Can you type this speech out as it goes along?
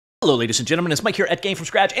Hello ladies and gentlemen, it's Mike here at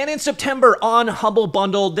Gamefromscratch, and in September on Humble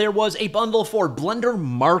Bundle, there was a bundle for Blender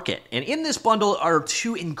Market, and in this bundle are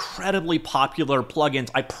two incredibly popular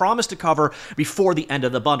plugins I promised to cover before the end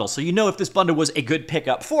of the bundle, so you know if this bundle was a good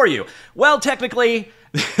pickup for you. Well, technically,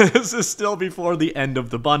 this is still before the end of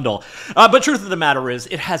the bundle. But truth of the matter is,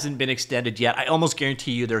 it hasn't been extended yet. I almost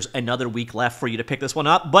guarantee you there's another week left for you to pick this one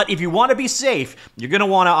up. But if you want to be safe, you're going to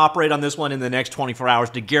want to operate on this one in the next 24 hours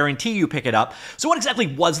to guarantee you pick it up. So what exactly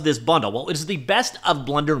was this bundle? Well, it is the best of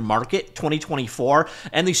Blender Market 2024.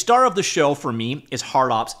 And the star of the show for me is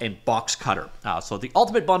Hard-Ops and Box Cutter. So the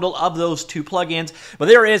ultimate bundle of those two plugins. But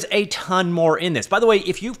there is a ton more in this. By the way,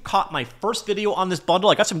 if you've caught my first video on this bundle,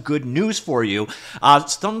 I got some good news for you.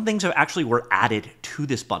 Some things have actually were added to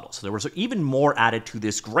this bundle. So there was even more added to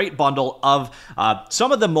this great bundle of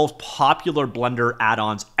some of the most popular Blender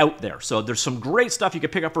add-ons out there. So there's some great stuff you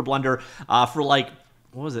could pick up for Blender for like,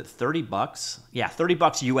 what was it, 30 bucks? Yeah, 30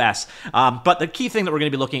 bucks US. But the key thing that we're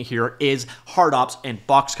going to be looking at here is Hard-Ops and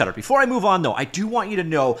Box Cutter. Before I move on, though, I do want you to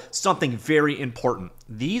know something very important.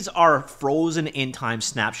 These are frozen in-time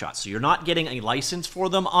snapshots, so you're not getting a license for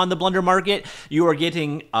them on the Blender Market. You are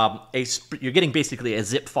getting basically a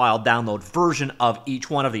zip file download version of each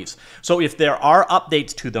one of these. So if there are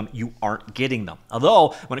updates to them, you aren't getting them. Although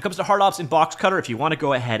when it comes to Hard-Ops and Box Cutter, if you want to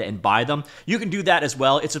go ahead and buy them, you can do that as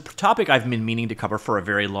well. It's a topic I've been meaning to cover for a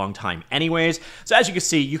very long time, anyways. So as you can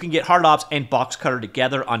see, you can get Hard-Ops and Box Cutter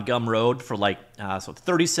together on Gumroad for like so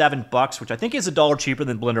 37 bucks, which I think is $1 cheaper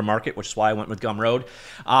than Blender Market, which is why I went with Gumroad.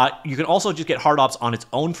 You can also just get Hard-Ops on its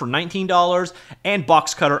own for $19 and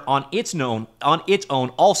Box Cutter on its own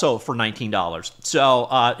also for $19.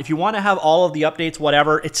 So if you want to have all of the updates,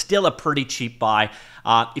 whatever, it's still a pretty cheap buy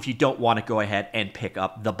if you don't want to go ahead and pick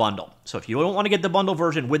up the bundle. So if you don't want to get the bundle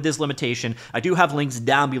version with this limitation, I do have links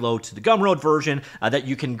down below to the Gumroad version that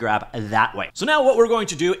you can grab that way. So now what we're going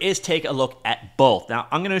to do is take a look at both. Now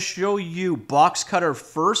I'm going to show you Box Cutter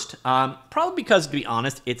first, probably because, to be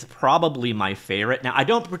honest, it's probably my favorite. Now I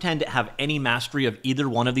don't pretend to have any mastery of either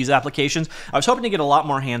one of these applications. I was hoping to get a lot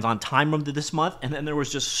more hands-on time with this month, and then there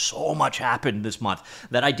was just so much happened this month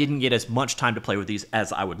that I didn't get as much time to play with these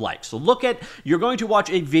as I would like. So you're going to watch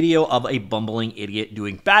a video of a bumbling idiot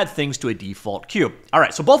doing bad things to a default cube. All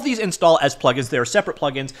right, so both of these install as plugins. They're separate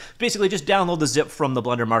plugins. Basically, just download the zip from the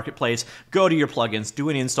Blender Marketplace, go to your plugins, do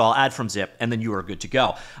an install, add from zip, and then you are good to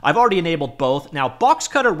go. I've already enabled both. Now, Box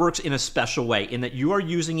Cutter works in a special way in that you are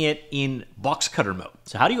using it in Box Cutter mode.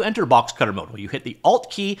 So how do you enter Box Cutter mode? Well, you hit the Alt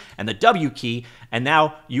key and the W key, and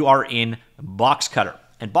now you are in Box Cutter.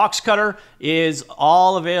 And Box Cutter is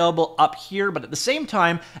all available up here, but at the same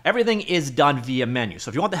time, everything is done via menu. So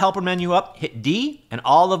if you want the helper menu up, hit D, and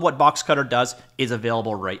all of what Box Cutter does is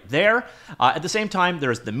available right there. At the same time,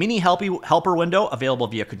 there's the mini helper window available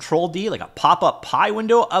via Control D, like a pop-up pie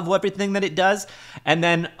window of everything that it does. And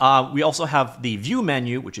then we also have the view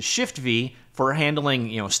menu, which is Shift V, for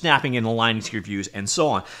handling, snapping and aligning to your views and so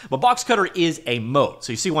on. But Box Cutter is a mode.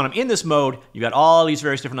 So you see when I'm in this mode, you got all these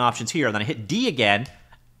various different options here. And then I hit D again.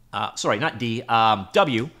 Sorry, not D,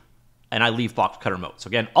 W, and I leave Box Cutter mode. So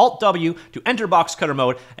again, Alt W to enter Box Cutter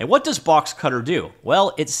mode. And what does Box Cutter do?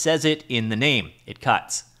 Well, it says it in the name. It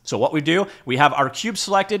cuts. So what we do, we have our cube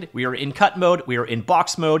selected, we are in cut mode, we are in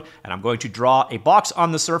box mode, and I'm going to draw a box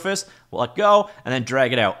on the surface. We'll let go, and then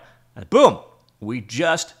drag it out. And boom, we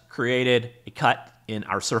just created a cut in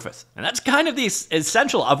our surface. And that's kind of the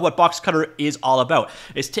essential of what Box Cutter is all about.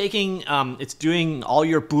 It's taking, it's doing all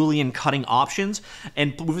your Boolean cutting options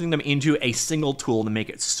and moving them into a single tool to make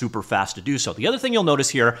it super fast to do so. The other thing you'll notice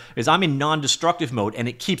here is I'm in non-destructive mode, and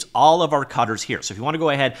it keeps all of our cutters here. So if you want to go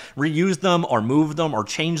ahead, reuse them or move them or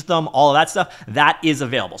change them, all of that stuff, that is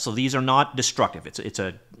available. So these are not destructive. It's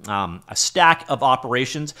a stack of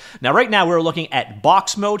operations. Now, right now, we're looking at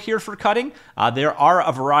box mode here for cutting. There are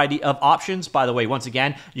a variety of options. By the way, once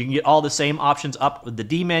again, you can get all the same options up with the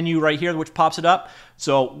D menu right here, which pops it up.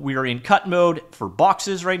 So we are in cut mode for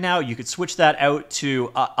boxes right now. You could switch that out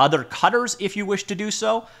to other cutters if you wish to do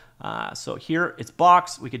so. So here it's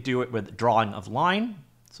box. We could do it with drawing of line.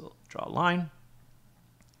 So draw a line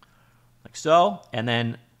like so, and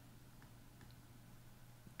then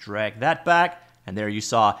drag that back. And there you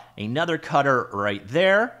saw another cutter right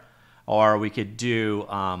there. Or we could do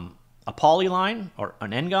a polyline or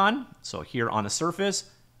an n-gon. So here on the surface,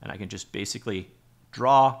 and I can just basically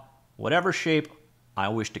draw whatever shape I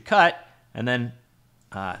wish to cut. And then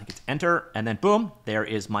I think it's enter. And then boom, there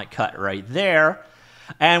is my cut right there.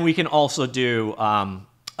 And we can also do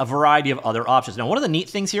a variety of other options. Now, one of the neat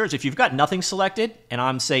things here is if you've got nothing selected, and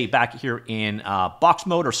I'm, say, back here in box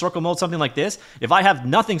mode or circle mode, something like this, if I have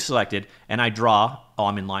nothing selected and I draw, oh,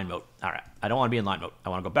 I'm in line mode. All right, I don't want to be in line mode. I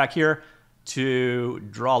want to go back here to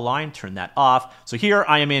draw a line, turn that off. So here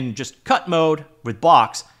I am in just cut mode with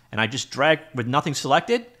box, and I just drag with nothing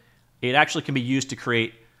selected. It actually can be used to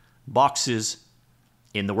create boxes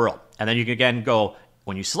in the world. And then you can again go,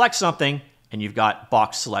 when you select something and you've got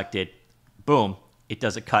box selected, boom, it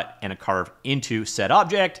does a cut and a carve into said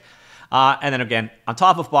object. And then again, on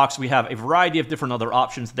top of box, we have a variety of different other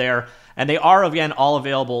options there. And they are, again, all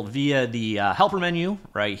available via the helper menu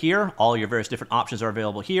right here. All your various different options are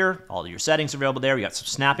available here. All of your settings are available there. We got some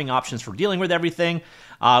snapping options for dealing with everything.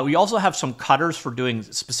 We also have some cutters for doing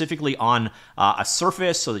specifically on a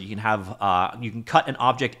surface so that you can have, you can cut an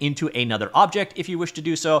object into another object if you wish to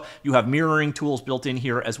do so. You have mirroring tools built in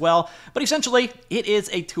here as well. But essentially, it is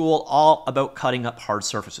a tool all about cutting up hard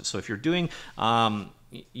surfaces. So if you're doing,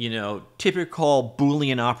 you know, typical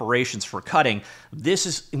Boolean operations for cutting, this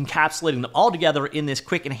is encapsulating them all together in this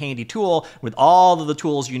quick and handy tool with all of the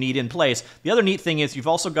tools you need in place. The other neat thing is you've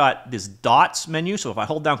also got this dots menu. So if I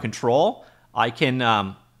hold down Control, I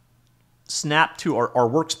can snap to or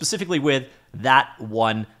work specifically with that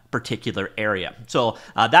one particular area. So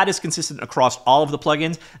that is consistent across all of the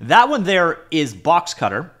plugins. That one there is Box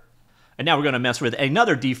Cutter. And now we're going to mess with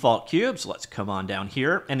another default cube. So let's come on down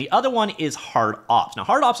here. And the other one is Hard Ops. Now,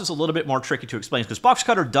 Hard Ops is a little bit more tricky to explain because Box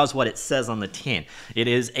Cutter does what it says on the tin. It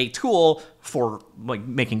is a tool for like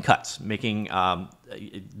making cuts, making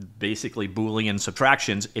basically Boolean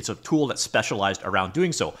subtractions. It's a tool that's specialized around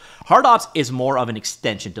doing so. Hard Ops is more of an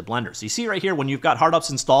extension to Blender. So you see right here, when you've got Hard Ops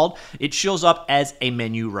installed, it shows up as a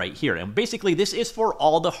menu right here. And basically, this is for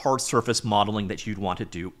all the hard surface modeling that you'd want to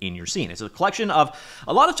do in your scene. It's a collection of,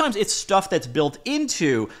 a lot of times it's stuff that's built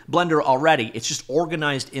into Blender already. It's just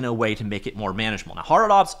organized in a way to make it more manageable. Now, Hard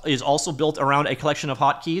Ops is also built around a collection of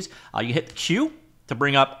hotkeys. You hit Q to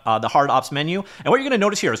bring up the Hard Ops menu. And what you're going to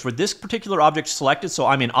notice here is for this particular object selected, so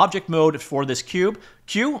I'm in object mode for this cube,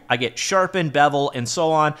 Q, I get sharpen, bevel, and so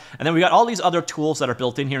on. And then we got all these other tools that are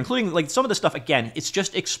built in here, including like some of the stuff, again, it's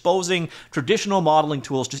just exposing traditional modeling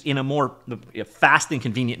tools just in a more fast and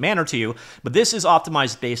convenient manner to you. But this is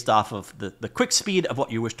optimized based off of the quick speed of what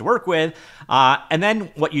you wish to work with. And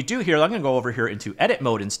then what you do here, I'm going to go over here into edit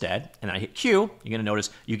mode instead, and I hit Q, you're going to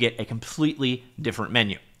notice you get a completely different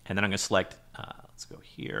menu. And then I'm going to select, let's go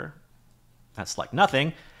here, select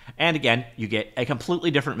nothing. And again, you get a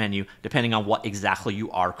completely different menu depending on what exactly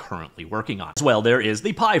you are currently working on. As well, there is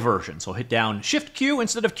the Pi version. So hit down Shift Q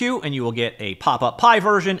instead of Q, and you will get a pop-up Pi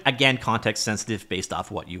version. Again, context sensitive based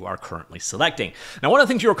off what you are currently selecting. Now, one of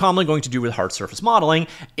the things you're commonly going to do with hard surface modeling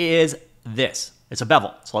is this. It's a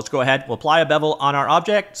bevel. So let's go ahead. We'll apply a bevel on our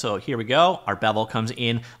object. So here we go. Our bevel comes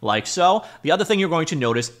in like so. The other thing you're going to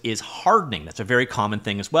notice is hardening. That's a very common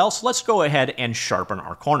thing as well. So let's go ahead and sharpen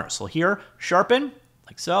our corners. So here, sharpen,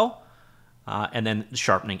 like so. And then the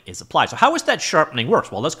sharpening is applied. So how is that sharpening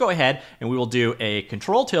works? Well, let's go ahead and we will do a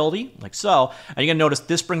Control tilde, like so. And you're going to notice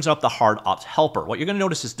this brings up the Hard Ops helper. What you're going to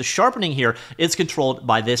notice is the sharpening here is controlled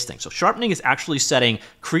by this thing. So sharpening is actually setting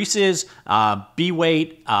creases,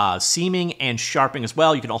 B-weight, seaming, and sharpening as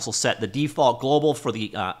well. You can also set the default global for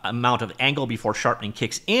the amount of angle before sharpening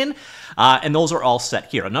kicks in. And those are all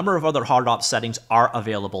set here. A number of other Hard Ops settings are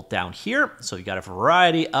available down here. So you got a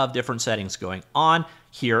variety of different settings going on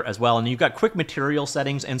here as well. And you've got quick material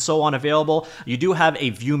settings and so on available. You do have a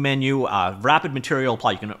view menu, rapid material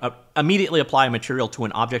apply. You can immediately apply a material to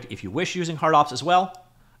an object if you wish using Hard Ops as well.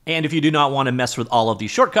 And if you do not want to mess with all of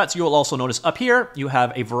these shortcuts, you will also notice up here, you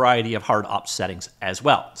have a variety of Hard Ops settings as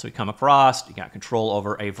well. So you come across, you got control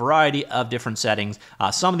over a variety of different settings.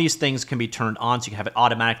 Some of these things can be turned on so you can have it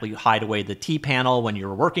automatically hide away the T panel when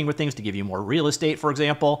you're working with things to give you more real estate, for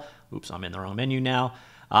example. Oops, I'm in the wrong menu now.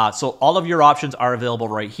 So all of your options are available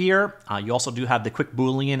right here. You also do have the quick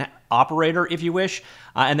Boolean operator if you wish.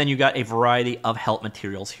 And then you got a variety of help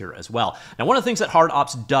materials here as well. Now, one of the things that Hard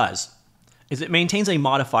Ops does is it maintains a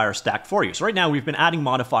modifier stack for you. So right now we've been adding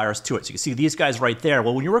modifiers to it. So you can see these guys right there.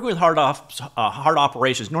 Well, when you're working with hard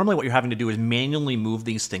operations, normally what you're having to do is manually move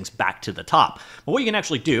these things back to the top. But what you can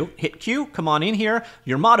actually do, hit Q, come on in here,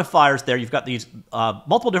 your modifiers there, you've got these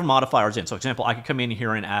multiple different modifiers in. So for example, I could come in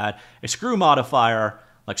here and add a screw modifier,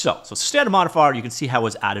 like so. So it's a standard modifier, you can see how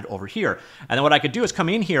it's added over here. And then what I could do is come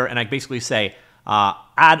in here and I basically say,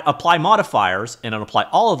 apply modifiers, and it'll apply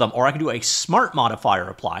all of them, or I can do a smart modifier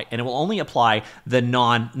apply, and it will only apply the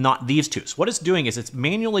not these two. So what it's doing is it's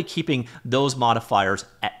manually keeping those modifiers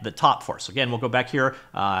at the top for us. So again, we'll go back here,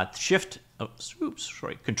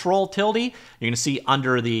 Control tilde. You're going to see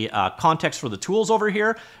under the context for the tools over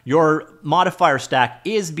here, your modifier stack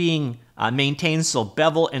is being maintained, so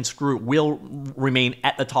bevel and screw will remain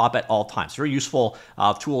at the top at all times. Very useful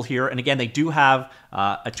tool here. And again, they do have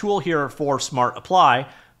a tool here for Smart Apply.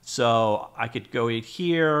 So I could go in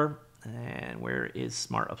here, and where is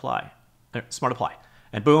Smart Apply? Smart Apply.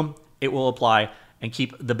 And boom, it will apply and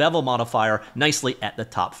keep the bevel modifier nicely at the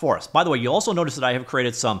top for us. By the way, you also notice that I have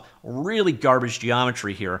created some really garbage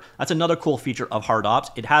geometry here. That's another cool feature of Hard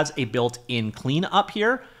Ops. It has a built-in clean up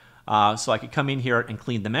here. So I could come in here and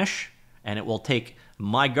clean the mesh, and it will take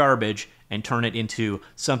my garbage and turn it into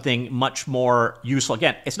something much more useful.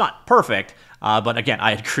 Again, it's not perfect, but again,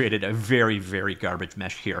 I had created a very, very garbage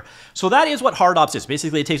mesh here. So that is what Hard Ops is.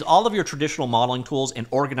 Basically, it takes all of your traditional modeling tools and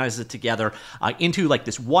organizes it together into like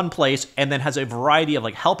this one place, and then has a variety of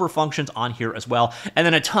like helper functions on here as well, and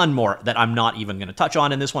then a ton more that I'm not even going to touch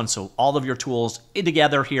on in this one. So all of your tools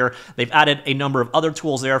together here. They've added a number of other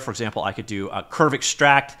tools there. For example, I could do a curve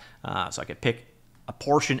extract, so I could pick a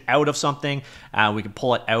portion out of something. We can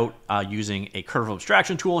pull it out using a curve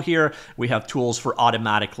abstraction tool here. We have tools for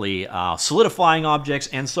automatically solidifying objects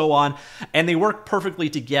and so on. And they work perfectly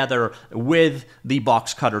together with the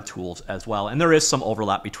box cutter tools as well. And there is some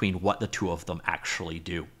overlap between what the two of them actually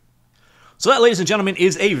do. So that, ladies and gentlemen,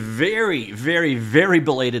 is a very, very, very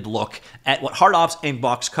belated look at what Hard Ops and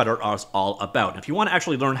Box Cutter are all about. And if you want to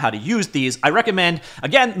actually learn how to use these, I recommend,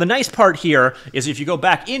 again, the nice part here is if you go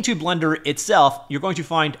back into Blender itself, you're going to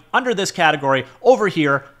find under this category over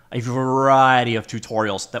here a variety of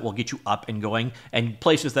tutorials that will get you up and going, and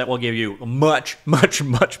places that will give you much, much,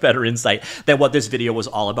 much better insight than what this video was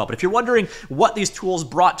all about. But if you're wondering what these tools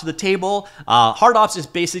brought to the table, Hard Ops is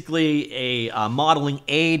basically a modeling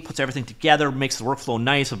aid, puts everything together, makes the workflow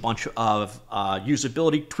nice, a bunch of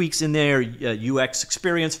usability tweaks in there, UX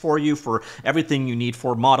experience for you for everything you need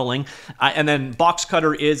for modeling. And then Box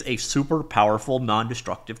Cutter is a super powerful,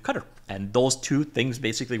 non-destructive cutter. And those two things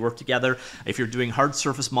basically work together. If you're doing hard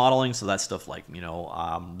surface modeling, so that's stuff like, you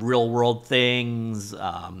know, real world things,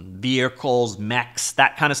 vehicles, mechs,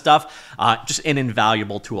 that kind of stuff, just an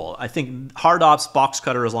invaluable tool. I think Hard Ops, Box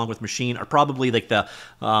Cutter, along with Machine, are probably like the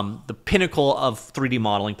pinnacle of 3D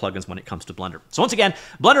modeling plugins when it comes to Blender. So once again,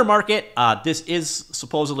 Blender Market, this is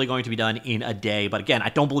supposedly going to be done in a day, but again, I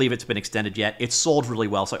don't believe it's been extended yet. It's sold really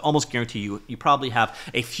well, so I almost guarantee you probably have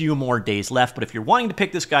a few more days left. But if you're wanting to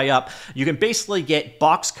pick this guy up, you can basically get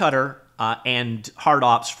Box Cutter and Hard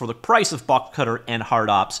Ops for the price of Box Cutter and Hard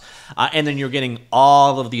Ops, and then you're getting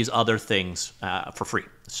all of these other things for free.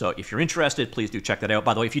 So if you're interested, please do check that out.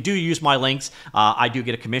 By the way, if you do use my links, I do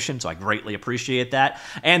get a commission, so I greatly appreciate that.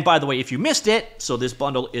 And by the way, if you missed it, so this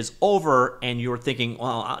bundle is over and you're thinking,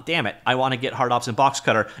 well, damn it, I want to get Hard Ops and Box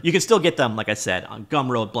Cutter, you can still get them, like I said, on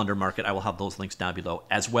Gumroad, Blender Market. I will have those links down below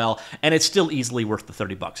as well. And it's still easily worth the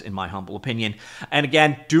 30 bucks in my humble opinion. And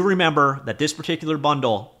again, do remember that this particular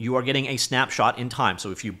bundle, you are getting a snapshot in time.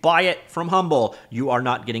 So if you buy it from Humble, you are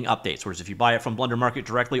not getting updates. Whereas if you buy it from Blender Market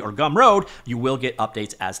directly or Gumroad, you will get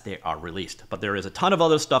updates as they are released. But there is a ton of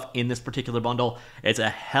other stuff in this particular bundle. It's a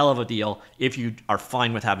hell of a deal if you are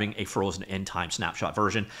fine with having a frozen in time snapshot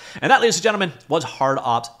version. And that, ladies and gentlemen, was Hard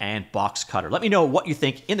Ops and Box Cutter. Let me know what you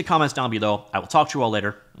think in the comments down below. I will talk to you all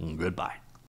later. Goodbye.